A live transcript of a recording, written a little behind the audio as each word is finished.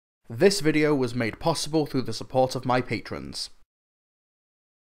This video was made possible through the support of my patrons.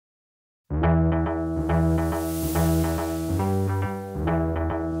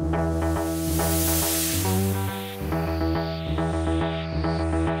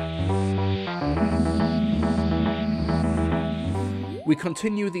 We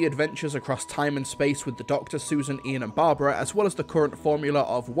continue the adventures across time and space with the Doctor, Susan, Ian and Barbara, as well as the current formula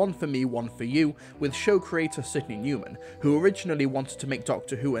of one for me, one for you, with show creator Sydney Newman, who originally wanted to make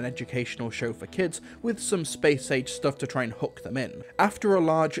Doctor Who an educational show for kids, with some space-age stuff to try and hook them in. After a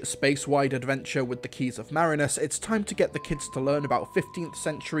large, space-wide adventure with the Keys of Marinus, it's time to get the kids to learn about 15th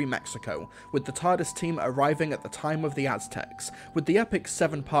century Mexico, with the TARDIS team arriving at the time of the Aztecs. With the epic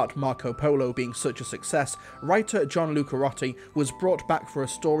 7-part Marco Polo being such a success, writer John Lucarotti was brought back for a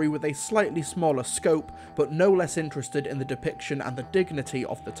story with a slightly smaller scope, but no less interested in the depiction and the dignity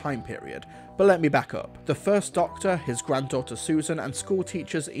of the time period. But let me back up. The first Doctor, his granddaughter Susan, and school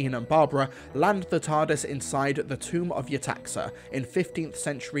teachers Ian and Barbara land the TARDIS inside the tomb of Yetaxa in 15th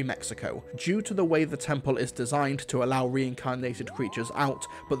century Mexico. Due to the way the temple is designed to allow reincarnated creatures out,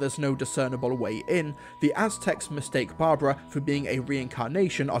 but there's no discernible way in, the Aztecs mistake Barbara for being a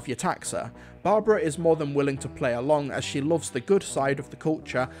reincarnation of Yetaxa. Barbara is more than willing to play along as she loves the good side of the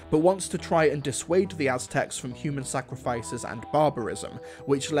culture, but wants to try and dissuade the Aztecs from human sacrifices and barbarism,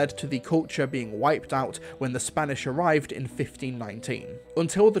 which led to the culture being wiped out when the Spanish arrived in 1519.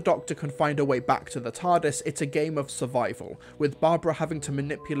 Until the Doctor can find a way back to the TARDIS, it's a game of survival, with Barbara having to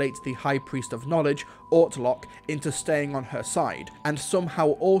manipulate the High Priest of Knowledge, Ortlock, into staying on her side, and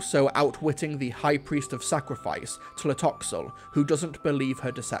somehow also outwitting the High Priest of Sacrifice, Tlatoxel, who doesn't believe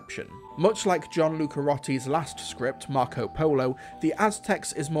her deception. Much like John Lucarotti's last script, Marco Polo, the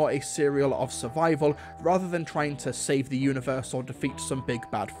Aztecs is more a serial of survival rather than trying to save the universe or defeat some big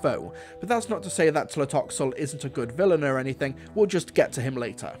bad foe. But that's not to say that Tlatoxel isn't a good villain or anything, we'll just get to him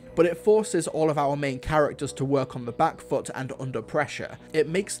later. But it forces all of our main characters to work on the back foot and under pressure. It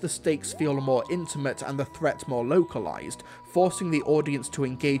makes the stakes feel more intimate and the threat more localized, forcing the audience to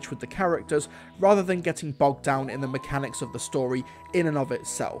engage with the characters rather than getting bogged down in the mechanics of the story in and of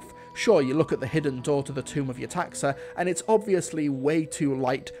itself. Sure, you look at the hidden door to the tomb of Yetaxa, and it's obviously way too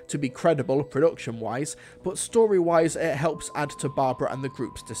light to be credible production-wise, but story-wise it helps add to Barbara and the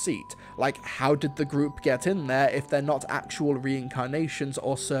group's deceit. Like, how did the group get in there if they're not actual reincarnations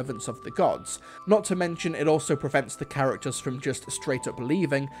or servants of the gods? Not to mention, it also prevents the characters from just straight-up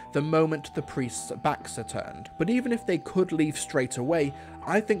leaving the moment the priest's backs are turned. But even if they could leave straight away,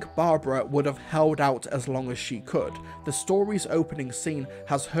 I think Barbara would have held out as long as she could. The story's opening scene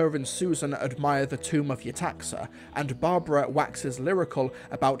has her and Susan admire the tomb of Yetaxa, and Barbara waxes lyrical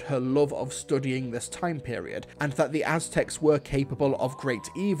about her love of studying this time period, and that the Aztecs were capable of great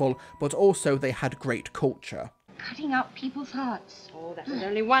evil, but also they had great culture. Cutting out people's hearts. Oh, that was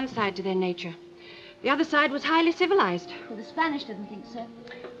only one side to their nature. The other side was highly civilized. Well, the Spanish didn't think so.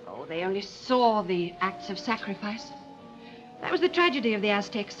 Oh, they only saw the acts of sacrifice. That was the tragedy of the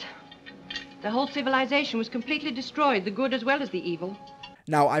Aztecs. The whole civilization was completely destroyed, the good as well as the evil.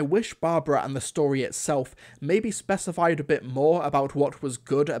 Now, I wish Barbara and the story itself maybe specified a bit more about what was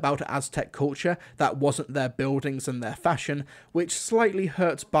good about Aztec culture that wasn't their buildings and their fashion, which slightly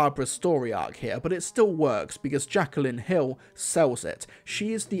hurts Barbara's story arc here, but it still works because Jacqueline Hill sells it.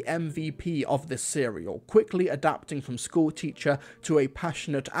 She is the MVP of this serial, quickly adapting from schoolteacher to a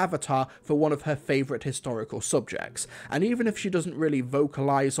passionate avatar for one of her favourite historical subjects. And even if she doesn't really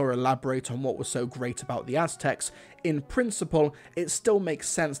vocalise or elaborate on what was so great about the Aztecs, in principle, it still makes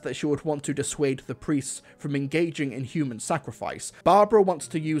sense that she would want to dissuade the priests from engaging in human sacrifice. Barbara wants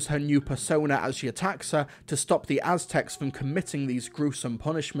to use her new persona as Yetaxa to stop the Aztecs from committing these gruesome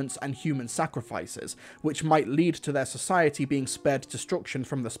punishments and human sacrifices, which might lead to their society being spared destruction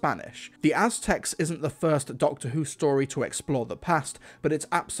from the Spanish. The Aztecs isn't the first Doctor Who story to explore the past, but it's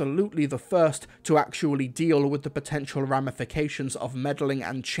absolutely the first to actually deal with the potential ramifications of meddling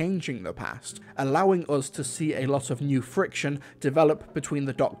and changing the past, allowing us to see a lot of new friction develop between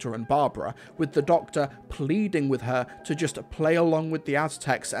the Doctor and Barbara, with the Doctor pleading with her to just play along with the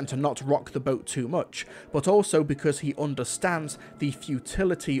Aztecs and to not rock the boat too much, but also because he understands the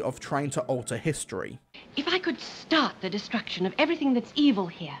futility of trying to alter history. If I could start the destruction of everything that's evil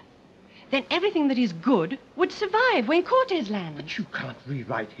here, then everything that is good would survive when Cortes lands. But you can't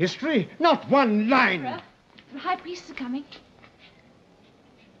rewrite history. Not one line. Barbara, the High Priests are coming.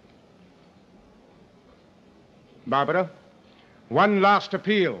 Barbara, one last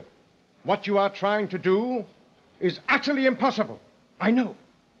appeal. What you are trying to do is utterly impossible. I know.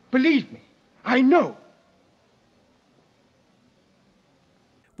 Believe me, I know.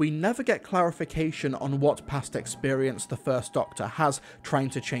 We never get clarification on what past experience the First Doctor has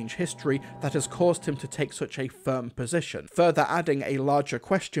trying to change history that has caused him to take such a firm position, further adding a larger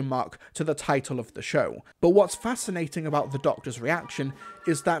question mark to the title of the show. But what's fascinating about the Doctor's reaction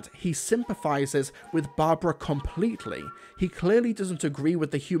is that he sympathises with Barbara completely. He clearly doesn't agree with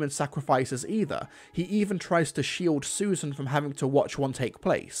the human sacrifices either. He even tries to shield Susan from having to watch one take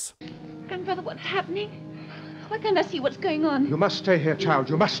place. Grandfather, what's happening? Why can't I see what's going on? You must stay here, child.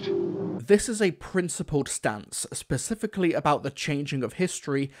 You must. This is a principled stance, specifically about the changing of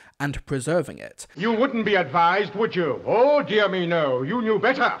history and preserving it. You wouldn't be advised, would you? Oh, dear me, no. You knew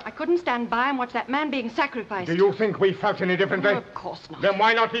better. I couldn't stand by and watch that man being sacrificed. Do you think we felt any differently? No, of course not. Then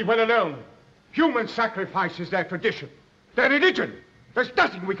why not leave well alone? Human sacrifice is their tradition, their religion. There's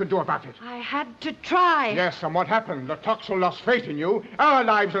nothing we can do about it. I had to try. Yes, and what happened? The Toxel lost faith in you, our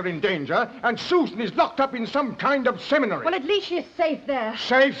lives are in danger, and Susan is locked up in some kind of seminary. Well, at least she's safe there.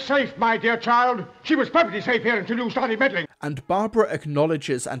 Safe, safe, my dear child. She was perfectly safe here until you started meddling. And Barbara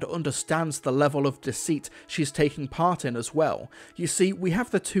acknowledges and understands the level of deceit she's taking part in as well. You see, we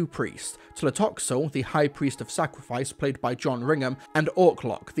have the two priests, Tlatoxel, the High Priest of Sacrifice, played by John Ringham, and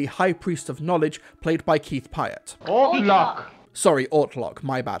Ortlock, the High Priest of Knowledge, played by Keith Pyatt. Ortlock. Sorry, Ortlock,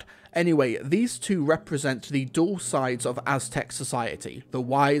 my bad. Anyway, these two represent the dual sides of Aztec society, the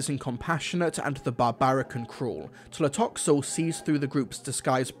wise and compassionate and the barbaric and cruel. Tlatoxel sees through the group's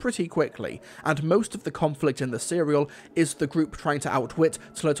disguise pretty quickly, and most of the conflict in the serial is the group trying to outwit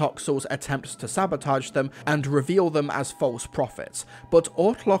Tlatoxel's attempts to sabotage them and reveal them as false prophets. But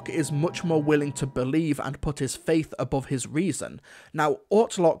Ortlock is much more willing to believe and put his faith above his reason. Now,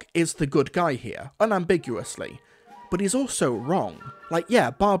 Ortlock is the good guy here, unambiguously. But he's also wrong. Like, yeah,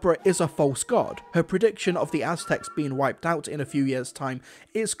 Barbara is a false god. Her prediction of the Aztecs being wiped out in a few years' time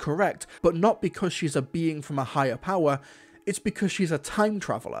is correct, but not because she's a being from a higher power, it's because she's a time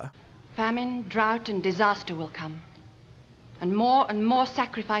traveller. Famine, drought, and disaster will come. And more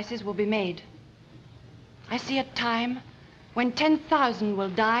sacrifices will be made. I see a time when 10,000 will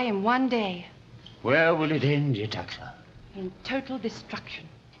die in one day. Where will it end, Yetaxa? In total destruction.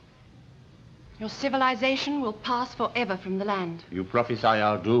 Your civilization will pass forever from the land. You prophesy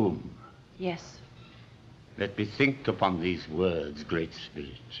our doom. Yes, Let me think upon these words, Great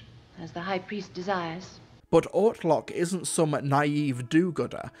Spirit. as the High Priest desires. But Ortlock isn't some naive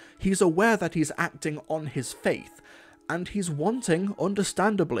do-gooder. He's aware that he's acting on his faith, and he's wanting,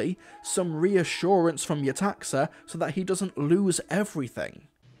 understandably, some reassurance from Yetaxa so that he doesn't lose everything.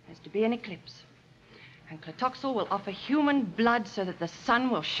 There's to be an eclipse. And Tlatoxel will offer human blood so that the sun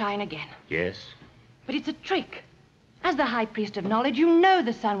will shine again. Yes? But it's a trick. As the High Priest of Knowledge, you know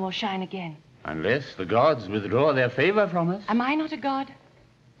the sun will shine again. Unless the gods withdraw their favor from us. Am I not a god?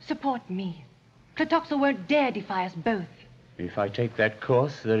 Support me. Tlatoxel won't dare defy us both. If I take that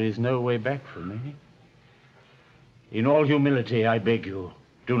course, there is no way back for me. In all humility, I beg you,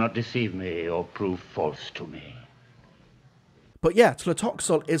 do not deceive me or prove false to me. But yeah,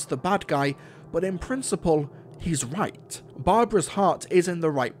 Tlatoxel is the bad guy, but in principle, he's right. Barbara's heart is in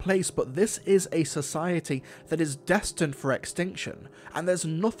the right place, but this is a society that is destined for extinction, and there's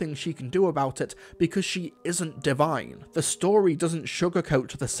nothing she can do about it because she isn't divine. The story doesn't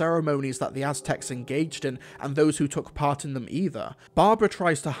sugarcoat the ceremonies that the Aztecs engaged in and those who took part in them either. Barbara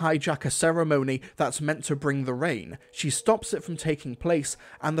tries to hijack a ceremony that's meant to bring the rain. She stops it from taking place,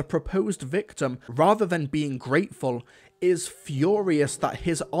 and the proposed victim, rather than being grateful, is furious that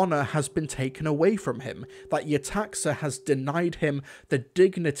his honor has been taken away from him, that Yetaxa has denied him the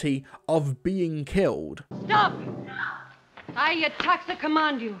dignity of being killed. Stop! I, Yetaxa,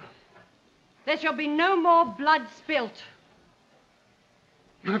 command you. There shall be no more blood spilt.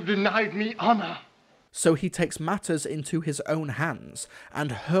 You have denied me honor. So he takes matters into his own hands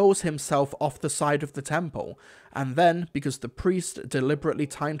and hurls himself off the side of the temple, and then, because the priest deliberately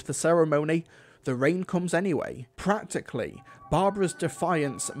timed the ceremony, the rain comes anyway. Practically, Barbara's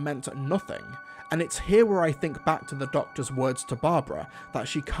defiance meant nothing, and it's here where I think back to the Doctor's words to Barbara, that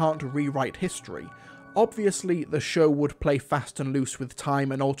she can't rewrite history. Obviously, the show would play fast and loose with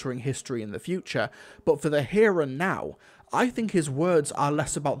time and altering history in the future, but for the here and now, I think his words are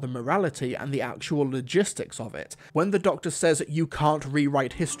less about the morality and the actual logistics of it. When the Doctor says you can't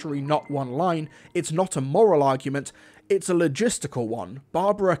rewrite history, not one line, it's not a moral argument, it's a logistical one.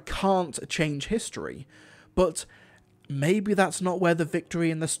 Barbara can't change history. But maybe that's not where the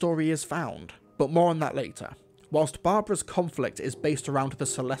victory in the story is found. But more on that later. Whilst Barbara's conflict is based around the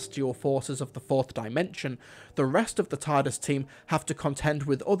celestial forces of the fourth dimension, the rest of the TARDIS team have to contend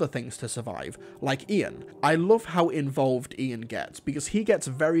with other things to survive, like Ian. I love how involved Ian gets, because he gets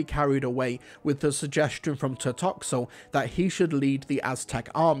very carried away with the suggestion from Tertoxil that he should lead the Aztec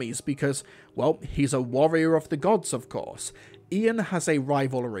armies because, well, he's a warrior of the gods, of course. Ian has a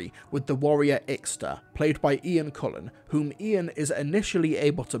rivalry with the warrior Ixter, played by Ian Cullen, whom Ian is initially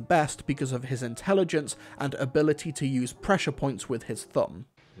able to best because of his intelligence and ability to use pressure points with his thumb.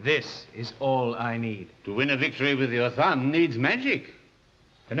 This is all I need. To win a victory with your thumb needs magic.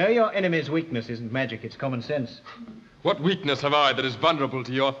 To know your enemy's weakness isn't magic, it's common sense. What weakness have I that is vulnerable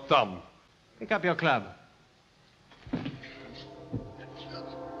to your thumb? Pick up your club.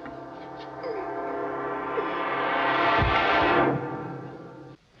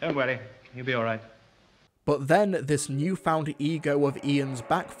 Don't worry, you'll be all right. But then this newfound ego of Ian's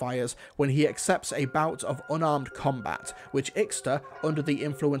backfires when he accepts a bout of unarmed combat, which Ixter, under the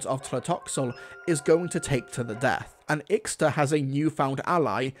influence of Tlatoxel, is going to take to the death. And Ixter has a newfound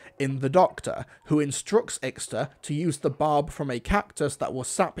ally in the Doctor, who instructs Ixter to use the barb from a cactus that will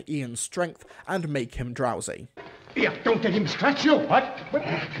sap Ian's strength and make him drowsy. Here, don't let him scratch you! What?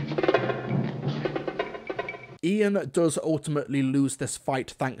 Ian does ultimately lose this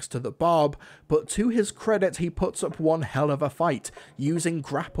fight thanks to the barb, but to his credit he puts up one hell of a fight, using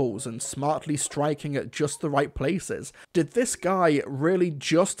grapples and smartly striking at just the right places. Did this guy really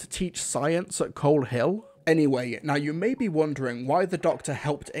just teach science at Coal Hill? Anyway, now you may be wondering why the Doctor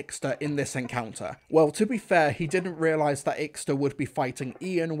helped Ixter in this encounter. Well, to be fair, he didn't realise that Ixter would be fighting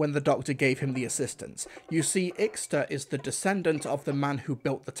Ian when the Doctor gave him the assistance. You see, Ixter is the descendant of the man who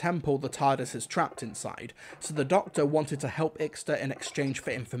built the temple the TARDIS is trapped inside, so the Doctor wanted to help Ixter in exchange for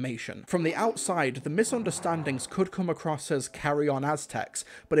information. From the outside, the misunderstandings could come across as carry-on Aztecs,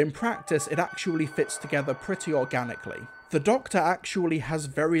 but in practice it actually fits together pretty organically. The Doctor actually has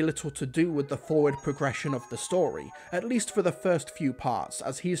very little to do with the forward progression of the story, at least for the first few parts,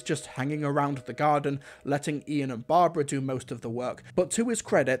 as he's just hanging around the garden, letting Ian and Barbara do most of the work, but to his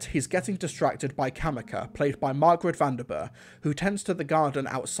credit, he's getting distracted by Kamika, played by Margaret Vanderburg, who tends to the garden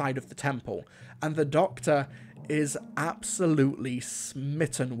outside of the temple, and the Doctor is absolutely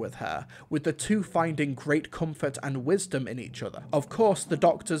smitten with her, with the two finding great comfort and wisdom in each other. Of course, the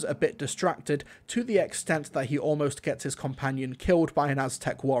Doctor's a bit distracted, to the extent that he almost gets his companion killed by an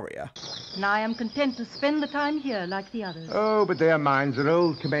Aztec warrior. And I am content to spend the time here like the others. Oh, but their minds are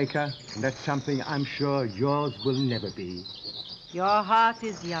old, Kameka. And that's something I'm sure yours will never be. Your heart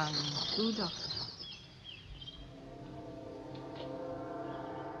is young, true Doctor.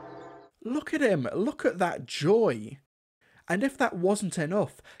 Look at him, look at that joy. And if that wasn't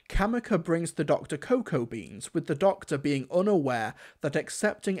enough, Kamika brings the Doctor cocoa beans, with the Doctor being unaware that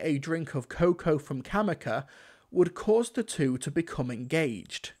accepting a drink of cocoa from Kamika would cause the two to become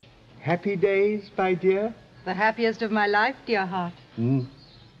engaged. Happy days, my dear? The happiest of my life, dear heart.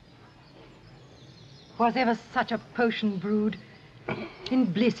 Was ever such a potion brewed?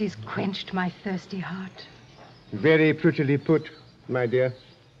 In bliss is quenched my thirsty heart. Very prettily put, my dear.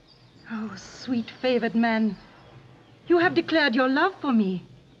 Oh, sweet favored man, you have declared your love for me,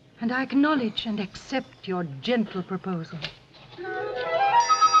 and I acknowledge and accept your gentle proposal.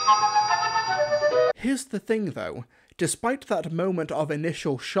 Here's the thing though, despite that moment of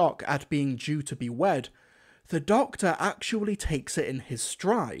initial shock at being due to be wed, the Doctor actually takes it in his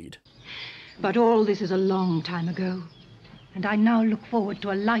stride. But all this is a long time ago, and I now look forward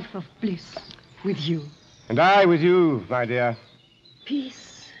to a life of bliss with you. And I with you, my dear. Peace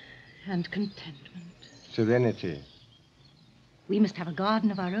and contentment. Serenity. We must have a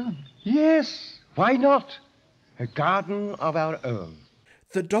garden of our own. Yes, why not? A garden of our own.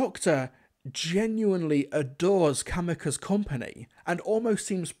 The Doctor genuinely adores Kamika's company, and almost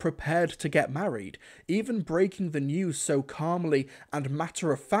seems prepared to get married, even breaking the news so calmly and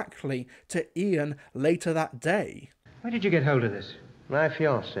matter-of-factly to Ian later that day. Where did you get hold of this? My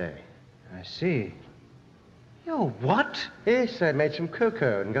fiancée. I see. Your what? Yes, I made some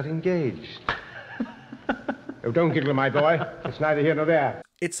cocoa and got engaged. Oh, don't giggle, my boy. It's neither here nor there.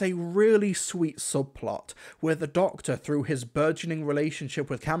 It's a really sweet subplot, where the Doctor, through his burgeoning relationship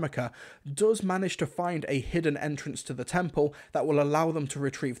with Kamika, does manage to find a hidden entrance to the temple that will allow them to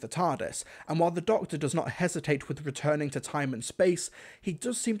retrieve the TARDIS, and while the Doctor does not hesitate with returning to time and space, he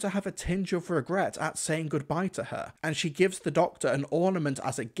does seem to have a tinge of regret at saying goodbye to her, and she gives the Doctor an ornament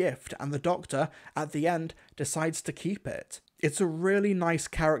as a gift, and the Doctor, at the end, decides to keep it. It's a really nice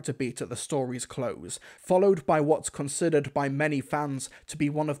character beat at the story's close, followed by what's considered by many fans to be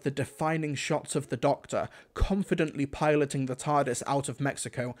one of the defining shots of the Doctor, confidently piloting the TARDIS out of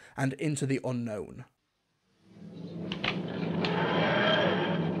Mexico and into the unknown.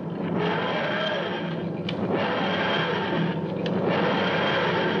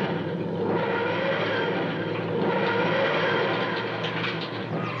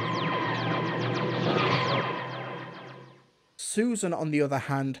 Susan, on the other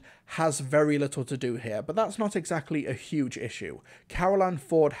hand, has very little to do here, but that's not exactly a huge issue. Caroline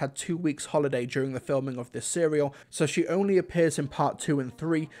Ford had 2 weeks holiday during the filming of this serial, so she only appears in part 2 and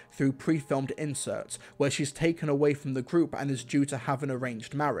 3 through pre-filmed inserts, where she's taken away from the group and is due to have an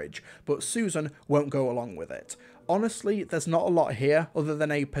arranged marriage, but Susan won't go along with it. Honestly, there's not a lot here other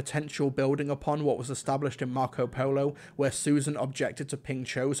than a potential building upon what was established in Marco Polo, where Susan objected to Ping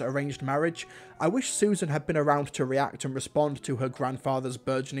Cho's arranged marriage. I wish Susan had been around to react and respond to her grandfather's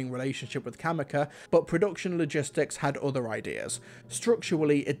burgeoning relationship with Kamika, but production logistics had other ideas.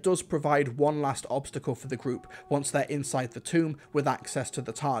 Structurally, it does provide one last obstacle for the group once they're inside the tomb with access to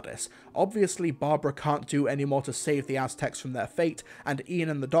the TARDIS. Obviously, Barbara can't do any more to save the Aztecs from their fate, and Ian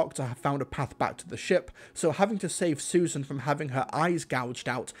and the Doctor have found a path back to the ship, so having to save Susan from having her eyes gouged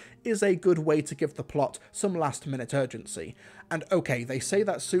out is a good way to give the plot some last-minute urgency. And okay, they say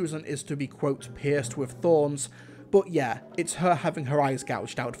that Susan is to be, quote, pierced with thorns, but yeah, it's her having her eyes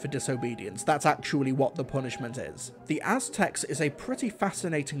gouged out for disobedience. That's actually what the punishment is. The Aztecs is a pretty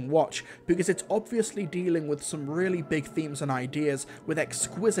fascinating watch because it's obviously dealing with some really big themes and ideas with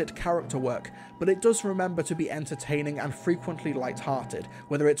exquisite character work, but it does remember to be entertaining and frequently light-hearted,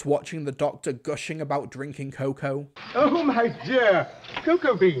 whether it's watching the Doctor gushing about drinking cocoa. Oh, my dear,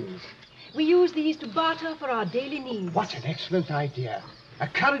 cocoa beans. We use these to barter for our daily needs. What an excellent idea. A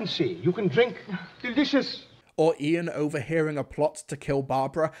currency you can drink. Delicious. Or Ian overhearing a plot to kill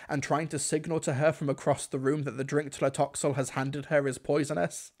Barbara and trying to signal to her from across the room that the drink Tlatoxel has handed her is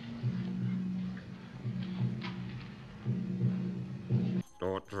poisonous.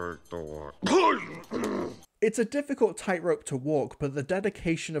 It's a difficult tightrope to walk, but the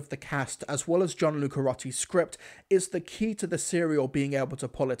dedication of the cast, as well as John Lucarotti's script, is the key to the serial being able to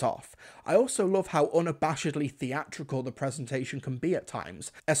pull it off. I also love how unabashedly theatrical the presentation can be at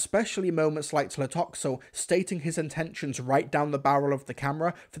times, especially moments like Tlatoxel stating his intentions right down the barrel of the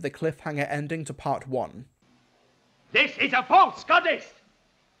camera for the cliffhanger ending to part 1. This is a false goddess!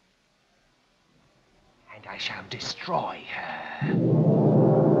 And I shall destroy her.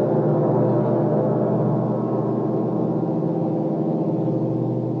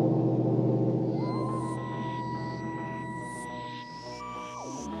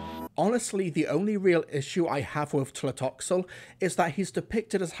 Honestly, the only real issue I have with Tlatoxel is that he's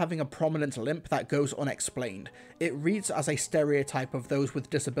depicted as having a prominent limp that goes unexplained. It reads as a stereotype of those with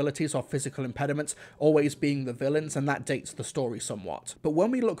disabilities or physical impediments always being the villains, and that dates the story somewhat. But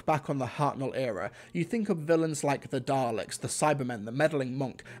when we look back on the Hartnell era, you think of villains like the Daleks, the Cybermen, the Meddling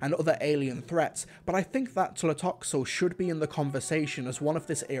Monk, and other alien threats, but I think that Tlatoxel should be in the conversation as one of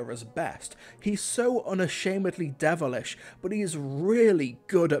this era's best. He's so unashamedly devilish, but he is really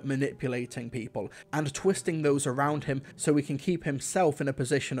good at manipulating people and twisting those around him so he can keep himself in a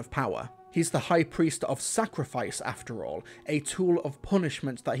position of power. He's the High Priest of Sacrifice, after all, a tool of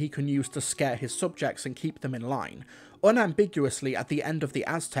punishment that he can use to scare his subjects and keep them in line. Unambiguously, at the end of the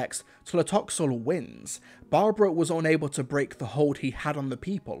Aztecs, Tlatoxel wins. Barbara was unable to break the hold he had on the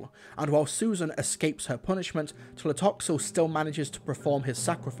people, and while Susan escapes her punishment, Tlatoxel still manages to perform his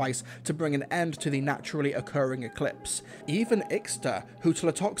sacrifice to bring an end to the naturally occurring eclipse. Even Ixta, who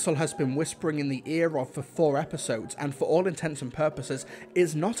Tlatoxel has been whispering in the ear of for 4 episodes, and for all intents and purposes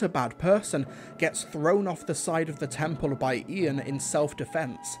is not a bad person, gets thrown off the side of the temple by Ian in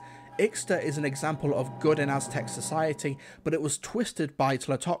self-defense. Ixta is an example of good in Aztec society, but it was twisted by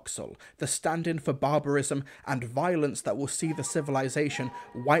Tlatoxel, the stand-in for barbarism and violence that will see the civilization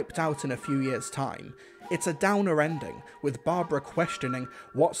wiped out in a few years' time. It's a downer ending, with Barbara questioning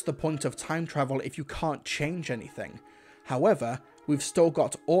what's the point of time travel if you can't change anything. However, we've still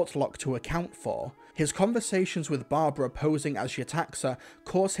got Ortlock to account for. His conversations with Barbara posing as Yetaxa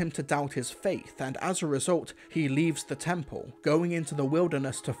cause him to doubt his faith, and as a result, he leaves the temple, going into the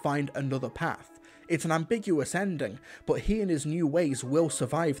wilderness to find another path. It's an ambiguous ending, but he and his new ways will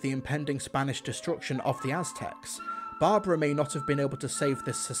survive the impending Spanish destruction of the Aztecs. Barbara may not have been able to save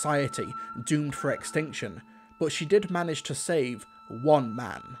this society, doomed for extinction, but she did manage to save one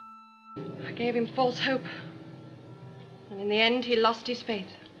man. I gave him false hope, and in the end he lost his faith.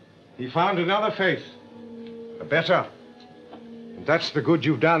 He found another faith, a better. And that's the good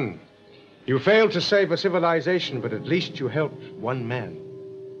you've done. You failed to save a civilization, but at least you helped one man.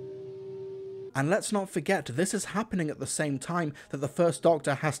 And let's not forget, this is happening at the same time that the First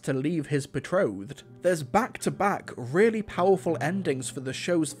Doctor has to leave his betrothed. There's back-to-back really powerful endings for the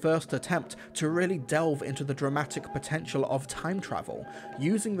show's first attempt to really delve into the dramatic potential of time travel,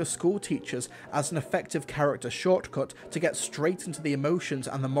 using the school teachers as an effective character shortcut to get straight into the emotions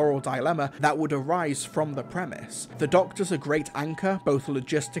and the moral dilemma that would arise from the premise. The Doctor's a great anchor, both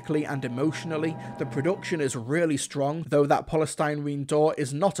logistically and emotionally. The production is really strong, though that polystyrene door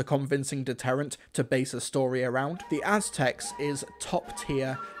is not a convincing deterrent to base a story around. The Aztecs is top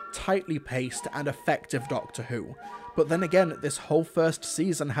tier, tightly paced and effective Doctor Who. But then again, this whole first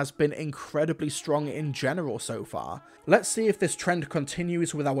season has been incredibly strong in general so far. Let's see if this trend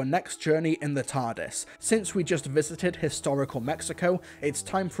continues with our next journey in the TARDIS. Since we just visited historical Mexico, it's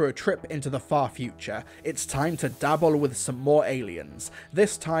time for a trip into the far future. It's time to dabble with some more aliens,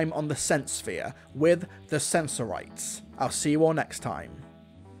 this time on the Sense Sphere, with the Sensorites. I'll see you all next time.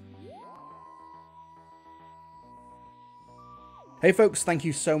 Hey folks, thank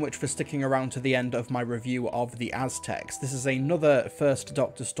you so much for sticking around to the end of my review of the Aztecs. This is another First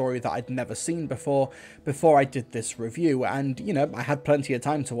Doctor story that I'd never seen before I did this review, and, you know, I had plenty of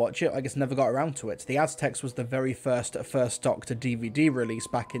time to watch it, I just never got around to it. The Aztecs was the very first Doctor DVD release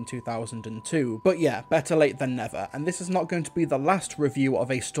back in 2002, but yeah, better late than never, and this is not going to be the last review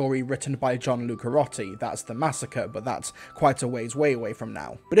of a story written by John Lucarotti. That's The Massacre, but that's quite a ways way away from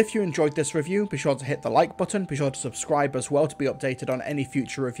now. But if you enjoyed this review, be sure to hit the like button, be sure to subscribe as well to be updated on any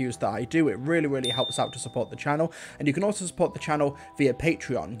future reviews that I do. It really helps out to support the channel, and you can also support the channel via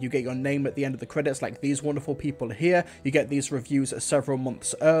Patreon. You get your name at the end of the credits like these wonderful people here, you get these reviews several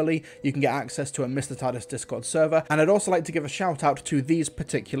months early, you can get access to a Mr. TARDIS Discord server, and I'd also like to give a shout out to these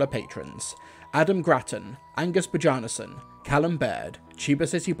particular patrons: Adam Grattan, Angus Bajarnason, Callum Baird, Chiba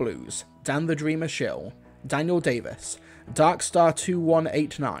City Blues, Dan the Dreamer Shill, Daniel Davis,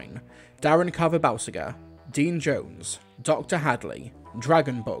 Darkstar2189, Darren Carver-Bausiger, Dean Jones, Dr. Hadley,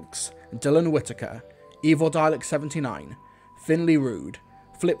 Dragonbugs, Dylan Whitaker, Evil Dialect 79, Finley Rude,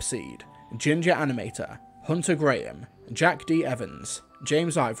 Flipseed, Ginger Animator, Hunter Graham, Jack D. Evans,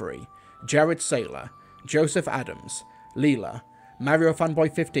 James Ivory, Jared Saylor, Joseph Adams, Leela, Mario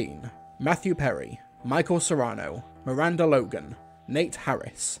Fanboy 15, Matthew Perry, Michael Serrano, Miranda Logan, Nate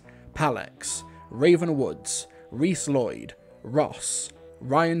Harris, Palex, Raven Woods, Reese Lloyd, Ross,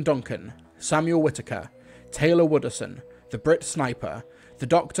 Ryan Duncan, Samuel Whitaker, Taylor Wooderson, The Brit Sniper, The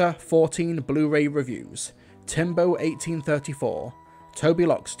Doctor 14 Blu-ray Reviews, Timbo 1834, Toby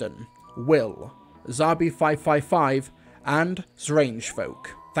Loxton, Will, Zabi555, and Strange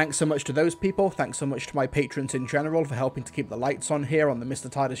Folk. Thanks so much to those people, thanks so much to my patrons in general for helping to keep the lights on here on the Mr.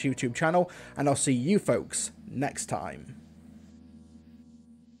 TARDIS YouTube channel, and I'll see you folks next time.